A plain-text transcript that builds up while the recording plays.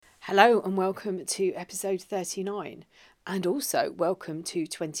Hello and welcome to episode 39, and also welcome to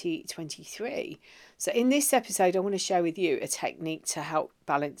 2023. So in this episode I want to share with you a technique to help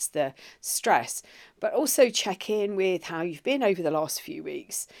balance the stress, but also check in with how you've been over the last few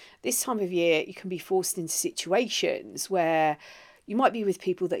weeks. This time of year you can be forced into situations where you might be with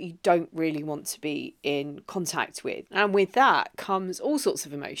people that you don't really want to be in contact with. And with that comes all sorts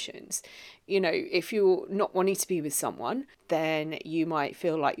of emotions. You know, if you're not wanting to be with someone, then you might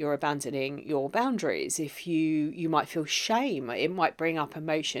feel like you're abandoning your boundaries. If you might feel shame, it might bring up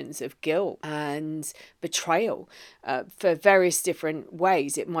emotions of guilt and betrayal for various different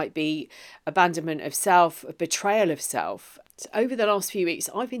ways. It might be abandonment of self, betrayal of self. So over the last few weeks,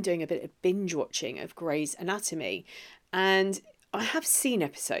 I've been doing a bit of binge watching of Grey's Anatomy, and I have seen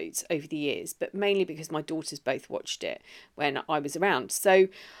episodes over the years, but mainly because my daughters both watched it when I was around. So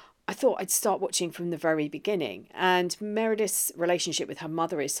I thought I'd start watching from the very beginning. And Meredith's relationship with her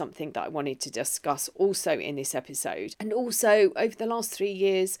mother is something that I wanted to discuss also in this episode. And also, over the last 3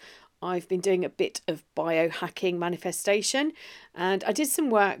 years, I've been doing a bit of biohacking manifestation. And I did some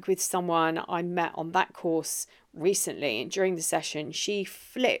work with someone I met on that course recently. And during the session, she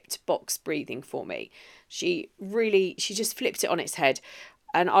flipped box breathing for me. She just flipped it on its head,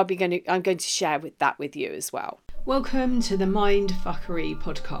 and I'm going to share that with you as well. Welcome to the Mindfuckery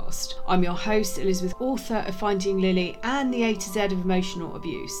podcast. I'm your host, Elizabeth, author of Finding Lily and the A to Z of emotional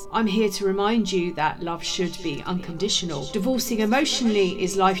abuse. I'm here to remind you that love should be unconditional. Divorcing emotionally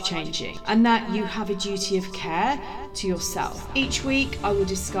is life-changing, and that you have a duty of care to yourself. Each week, I will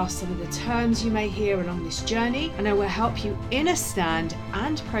discuss some of the terms you may hear along this journey, and I will help you understand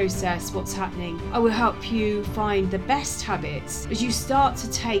and process what's happening. I will help you find the best habits as you start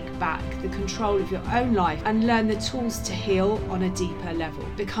to take back the control of your own life and learn the tools to heal on a deeper level,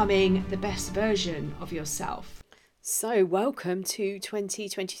 becoming the best version of yourself. So, welcome to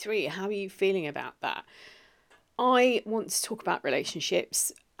 2023. How are you feeling about that? I want to talk about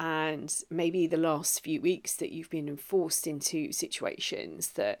relationships and maybe the last few weeks that you've been forced into situations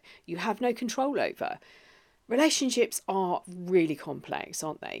that you have no control over. Relationships are really complex,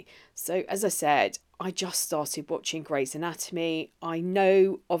 aren't they? So, as I said, I just started watching Grey's Anatomy. I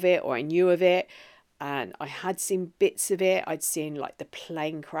know of it, or I knew of it, and I had seen bits of it. I'd seen like the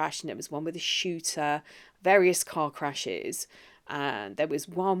plane crash, and there was one with a shooter, various car crashes, and there was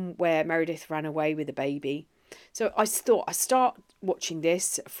one where Meredith ran away with a baby. So I thought I'd start watching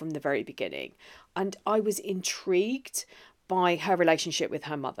this from the very beginning, and I was intrigued by her relationship with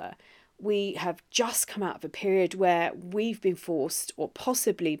her mother. We have just come out of a period where we've been forced, or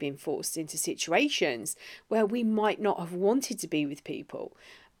possibly been forced, into situations where we might not have wanted to be with people.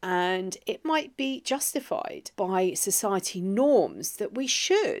 And it might be justified by society norms that we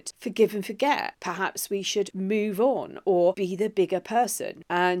should forgive and forget. Perhaps we should move on or be the bigger person.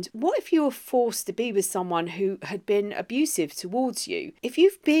 And what if you were forced to be with someone who had been abusive towards you? If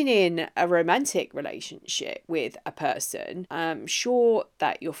you've been in a romantic relationship with a person, I'm sure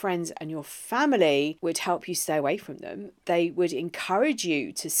that your friends and your family would help you stay away from them. They would encourage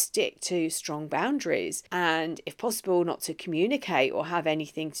you to stick to strong boundaries and, if possible, not to communicate or have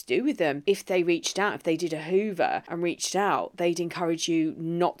anything to do with them. If they reached out, if they did a Hoover and reached out, they'd encourage you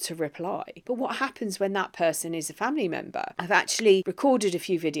not to reply. But what happens when that person is a family member? I've actually recorded a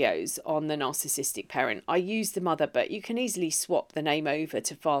few videos on the narcissistic parent. I use the mother, but you can easily swap the name over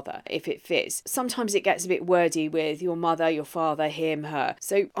to father if it fits. Sometimes it gets a bit wordy with your mother, your father, him, her.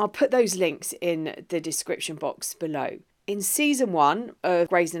 So I'll put those links in the description box below. In season 1 of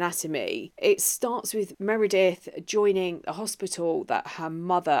Grey's Anatomy, it starts with Meredith joining the hospital that her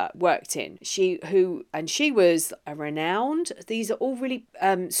mother worked in. She was a renowned, these are all really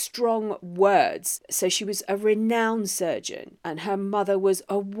strong words. So she was a renowned surgeon, and her mother was an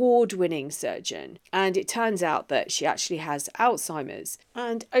award-winning surgeon. And it turns out that she actually has Alzheimer's.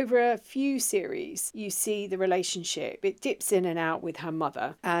 And over a few series, you see the relationship. It dips in and out with her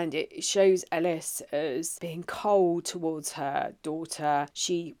mother, and it shows Ellis as being cold towards her daughter.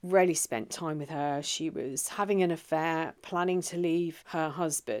 She rarely spent time with her. She was having an affair, planning to leave her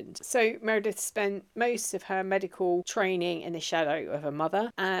husband. So Meredith spent most of her medical training in the shadow of her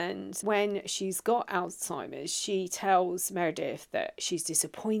mother, and when she's got Alzheimer's, she tells Meredith that she's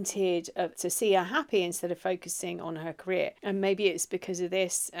disappointed to see her happy instead of focusing on her career. And maybe it's because of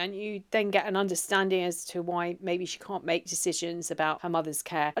this, and you then get an understanding as to why maybe she can't make decisions about her mother's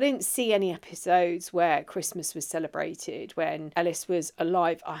care. I didn't see any episodes where Christmas was celebrated when Ellis was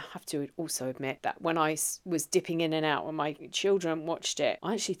alive. I have to also admit that when I was dipping in and out when my children watched it,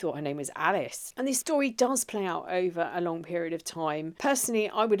 I actually thought her name was Alice. And this story does play out over a long period of time. Personally,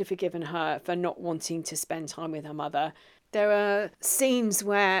 I would have forgiven her for not wanting to spend time with her mother. There are scenes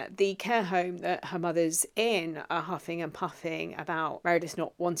where the care home that her mother's in are huffing and puffing about Meredith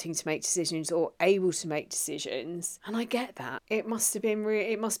not wanting to make decisions or able to make decisions. And I get that. It must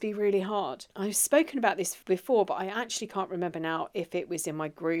be really hard. I've spoken about this before, but I actually can't remember now if it was in my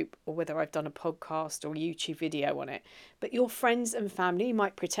group or whether I've done a podcast or YouTube video on it. But your friends and family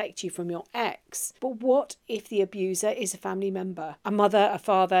might protect you from your ex. But what if the abuser is a family member? A mother, a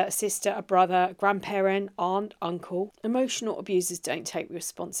father, a sister, a brother, a grandparent, aunt, uncle. Emotional abusers don't take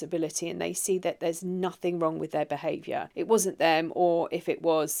responsibility and they see that there's nothing wrong with their behaviour. It wasn't them, or if it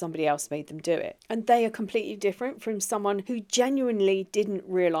was, somebody else made them do it. And they are completely different from someone who genuinely didn't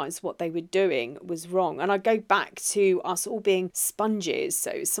realise what they were doing was wrong. And I go back to us all being sponges. So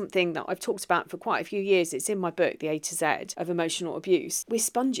it's something that I've talked about for quite a few years. It's in my book, The A to Z of Emotional Abuse. We're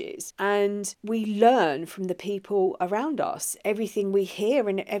sponges and we learn from the people around us. Everything we hear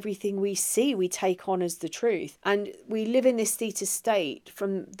and everything we see, we take on as the truth. And we live in this theta state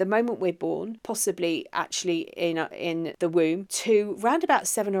from the moment we're born, possibly actually in the womb, to round about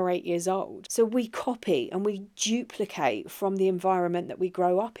 7 or 8 years old. So we copy and we duplicate from the environment that we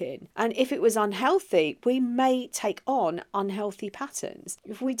grow up in. And if it was unhealthy, we may take on unhealthy patterns.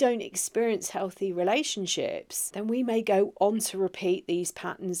 If we don't experience healthy relationships, then we may go on to repeat these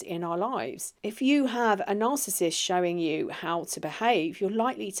patterns in our lives. If you have a narcissist showing you how to behave, you're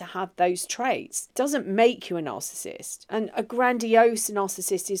likely to have those traits. It doesn't make you a narcissist. And a grandiose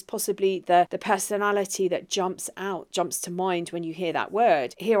narcissist is possibly the personality that jumps to mind when you hear that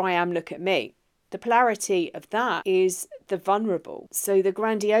word. Here I am, look at me. The polarity of that is the vulnerable. So the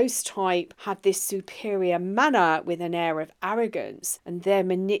grandiose type have this superior manner with an air of arrogance, and they're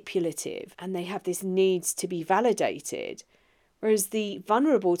manipulative and they have this need to be validated. Whereas the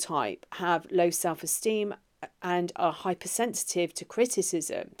vulnerable type have low self-esteem and are hypersensitive to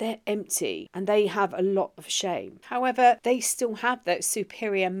criticism. They're empty and they have a lot of shame. However, they still have that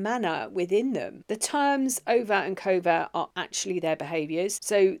superior manner within them. The terms overt and covert are actually their behaviours.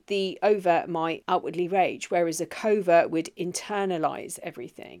 So the overt might outwardly rage, whereas a covert would internalise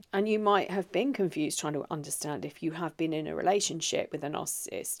everything. And you might have been confused trying to understand if you have been in a relationship with a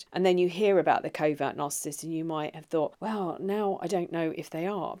narcissist. And then you hear about the covert narcissist and you might have thought, well, now I don't know if they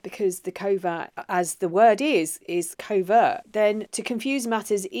are, because the covert, as the word is covert. Then to confuse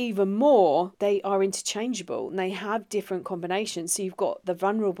matters even more, they are interchangeable and they have different combinations. So you've got the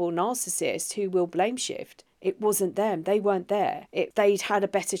vulnerable narcissist who will blame shift. It wasn't them. They weren't there. If they'd had a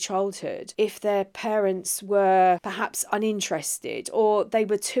better childhood, if their parents were perhaps uninterested, or they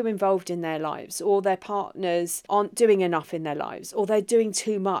were too involved in their lives, or their partners aren't doing enough in their lives, or they're doing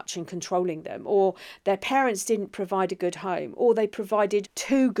too much and controlling them, or their parents didn't provide a good home, or they provided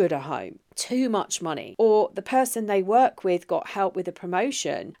too good a home, too much money, or the person they work with got help with a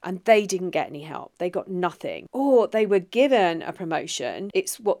promotion and they didn't get any help. They got nothing. Or they were given a promotion.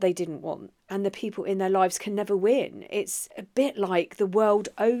 It's what they didn't want. And the people in their lives can never win. It's a bit like the world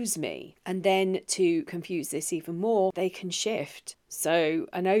owes me. And then to confuse this even more, they can shift. So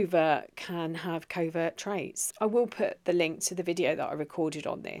an overt can have covert traits. I will put the link to the video that I recorded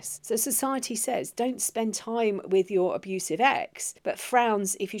on this. So society says don't spend time with your abusive ex, but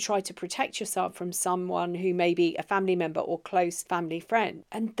frowns if you try to protect yourself from someone who may be a family member or close family friend.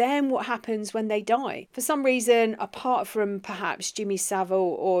 And then what happens when they die? For some reason, apart from perhaps Jimmy Savile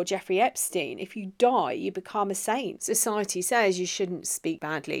or Jeffrey Epstein, if you die, you become a saint. Society says you shouldn't speak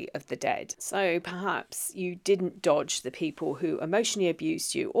badly of the dead. So perhaps you didn't dodge the people who emotionally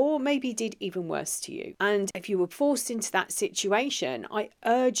abused you, or maybe did even worse to you. And if you were forced into that situation, I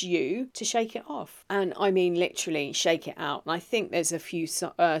urge you to shake it off. And I mean literally shake it out. And I think there's a few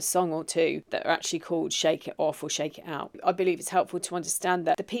song or two that are actually called Shake It Off or Shake It Out. I believe it's helpful to understand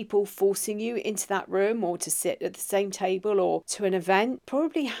that the people forcing you into that room or to sit at the same table or to an event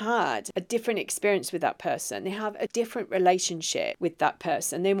probably had a different experience with that person. They have a different relationship with that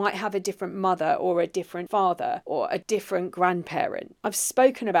person. They might have a different mother or a different father or a different grandparent. I've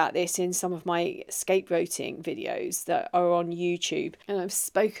spoken about this in some of my scapegoating videos that are on YouTube, and I've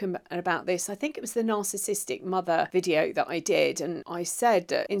spoken about this. I think it was the narcissistic mother video that I did, and I said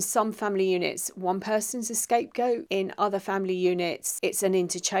that in some family units one person's a scapegoat, in other family units it's an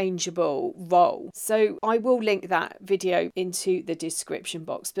interchangeable role. So I will link that video into the description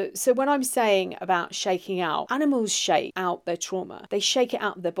box. But so when I'm saying about shaking out, animals shake out their trauma. They shake it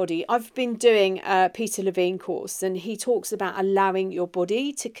out of their body. I've been doing a Peter Levine course, and he talks about allowing your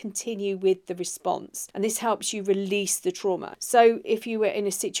body to continue with the response. And this helps you release the trauma. So if you were in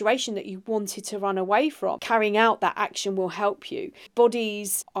a situation that you wanted to run away from, carrying out that action will help you.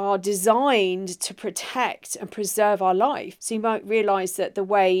 Bodies are designed to protect and preserve our life. So you might realize that the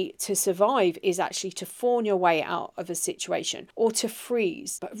way to survive is actually to fawn your way out of a situation or to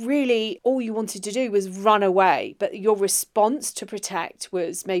freeze. But really, all you wanted to do was run away. But your response to protect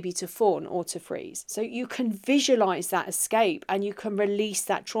was maybe to fawn or to freeze. So you can visualize that escape and you can release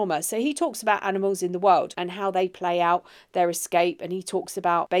that trauma. So he talks about animals in the world and how they play out their escape. And he talks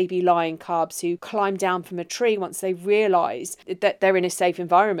about baby lion cubs who climb down from a tree once they realize that they're in a safe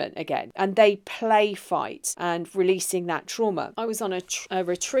environment again. And they play fight and releasing that trauma. I was on a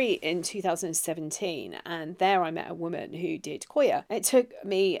retreat in 2017, and there I met a woman who did Koya. It took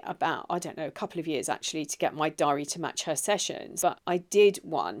me about, I don't know, a couple of years actually to get my diary to match her sessions, but I did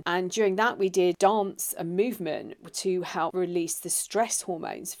one. And during that, we did dance and movement to help release the stress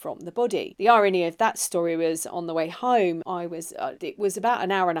hormones from the body. The irony of that story was on the way home, it was about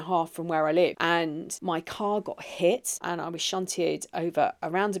an hour and a half from where I live, and my car got hit and I was shunted over a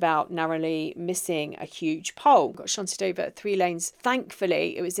roundabout, narrowly missing a huge pole. Got shunted over 3 lanes.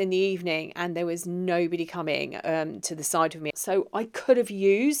 Thankfully, it was in the evening and there was nobody coming to the side of me. So I could have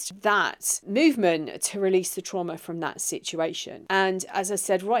used that movement to release the trauma from that situation. And as I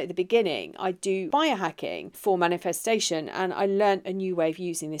said right at the beginning, I do biohacking for manifestation, and I learned a new way of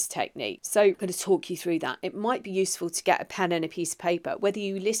using this technique. So I'm going to talk you through that. It might be useful to get a pen and a piece of paper, whether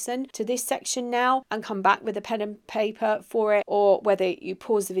you listen to this section now and come back with a pen and paper for it, or whether you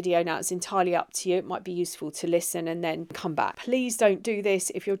pause the video now. It's entirely up to you. It might be useful to listen and then come back. Please don't do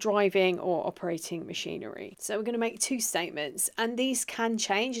this if you're driving or operating machinery. So we're going to make 2 statements, and these can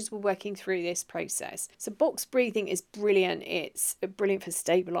change as we're working through this process. So box breathing is brilliant. It's brilliant for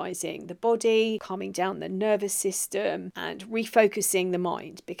stabilizing the body, calming down the nervous system, and refocusing the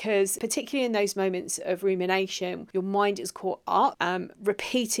mind, because particularly in those moments of rumination, your mind is caught up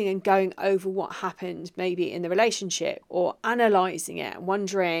repeating and going over what happened maybe in the relationship, or analyzing it,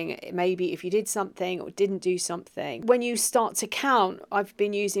 wondering maybe if you did something or didn't do something. When you start to count, I've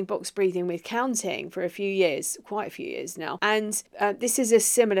been using box breathing with counting for quite a few years now, and this is a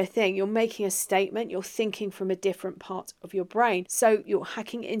similar thing. You're making a statement, you're thinking from a different part of your brain, so you're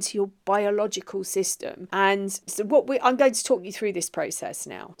hacking into your biological system. And so I'm going to talk you through this process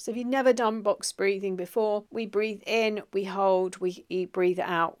now. So if you've never done box breathing before, we breathe in, we hold, we breathe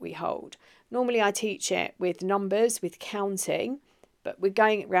out, we hold. Normally I teach it with numbers, with counting, but we're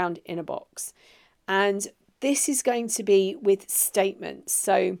going around in a box. And this is going to be with statements.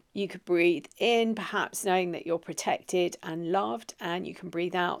 So you could breathe in, perhaps knowing that you're protected and loved, and you can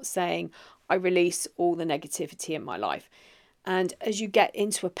breathe out saying, I release all the negativity in my life. And as you get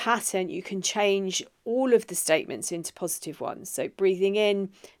into a pattern, you can change all of the statements into positive ones. So breathing in,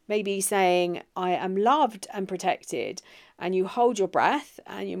 maybe saying, I am loved and protected. And you hold your breath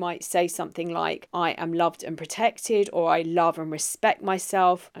and you might say something like, I am loved and protected, or I love and respect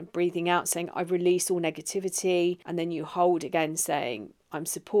myself. And breathing out, saying, I release all negativity. And then you hold again, saying, I'm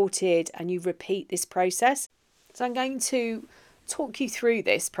supported. And you repeat this process. So I'm going to talk you through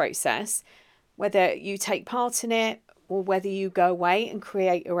this process, whether you take part in it or whether you go away and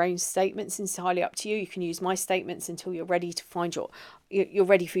create your own statements. Entirely up to you. You can use my statements until you're ready to find you're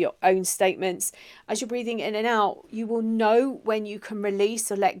ready for your own statements. As you're breathing in and out, you will know when you can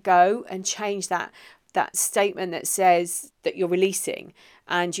release or let go and change that statement that says that you're releasing,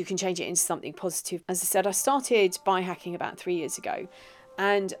 and you can change it into something positive. As I said, I started biohacking about 3 years ago,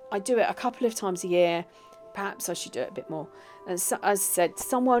 and I do it a couple of times a year. Perhaps I should do it a bit more. And so, as I said,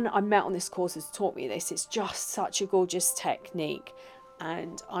 someone I met on this course has taught me this. It's just such a gorgeous technique.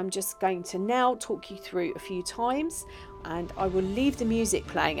 And I'm just going to now talk you through a few times. And I will leave the music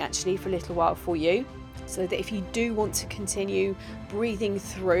playing actually for a little while for you, so that if you do want to continue breathing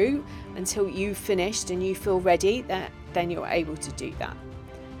through until you've finished and you feel ready, then you're able to do that.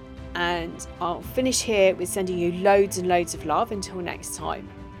 And I'll finish here with sending you loads and loads of love until next time.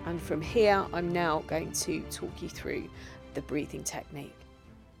 And from here, I'm now going to talk you through the breathing technique.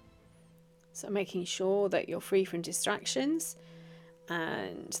 So making sure that you're free from distractions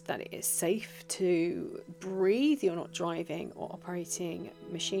and that it is safe to breathe. You're not driving or operating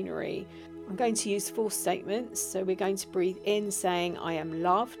machinery. I'm going to use 4 statements. So we're going to breathe in saying, I am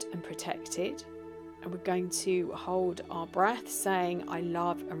loved and protected. And we're going to hold our breath saying, I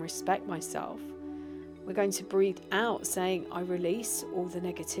love and respect myself. We're going to breathe out saying, I release all the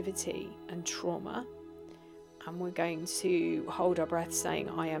negativity and trauma. And we're going to hold our breath saying,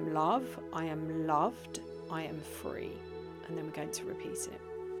 I am love, I am loved, I am free. And then we're going to repeat it.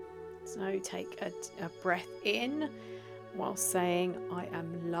 So take a breath in while saying, I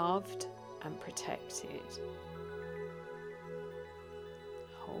am loved and protected.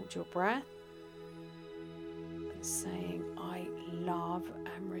 Hold your breath and saying, I love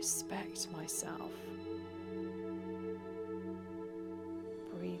and respect myself.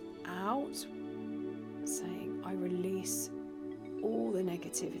 Breathe out, saying, I release all the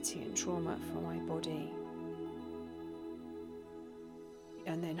negativity and trauma from my body.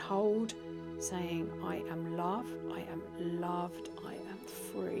 And then hold, saying, I am love, I am loved, I am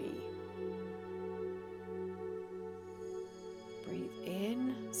free. Breathe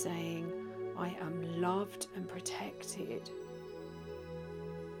in, saying, I am loved and protected.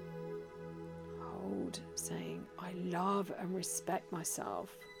 Hold, saying, I love and respect myself.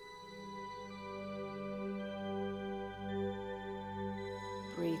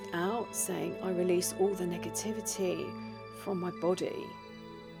 Breathe out, saying, I release all the negativity from my body.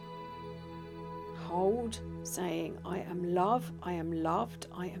 Hold, saying, I am love, I am loved,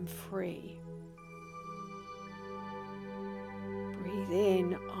 I am free. Breathe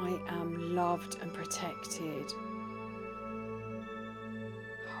in, I am loved and protected.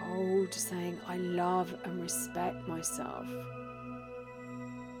 Hold, saying, I love and respect myself.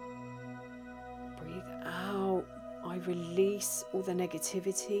 Breathe out, I release all the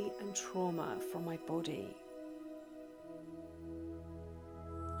negativity and trauma from my body.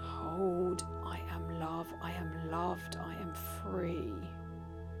 Hold, I am love, I am loved, I am free.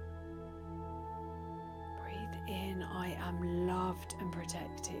 Breathe in, I am loved and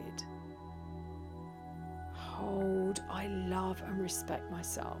protected. Hold, I love and respect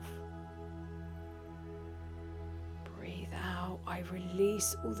myself. Breathe out, I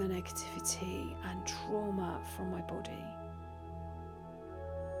release all the negativity and trauma from my body.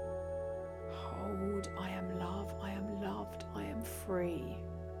 Hold, I am love, I am loved, I am free.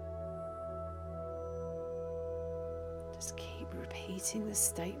 Just keep repeating the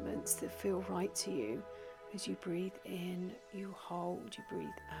statements that feel right to you. As you breathe in, you hold, you breathe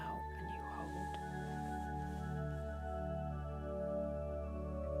out, and you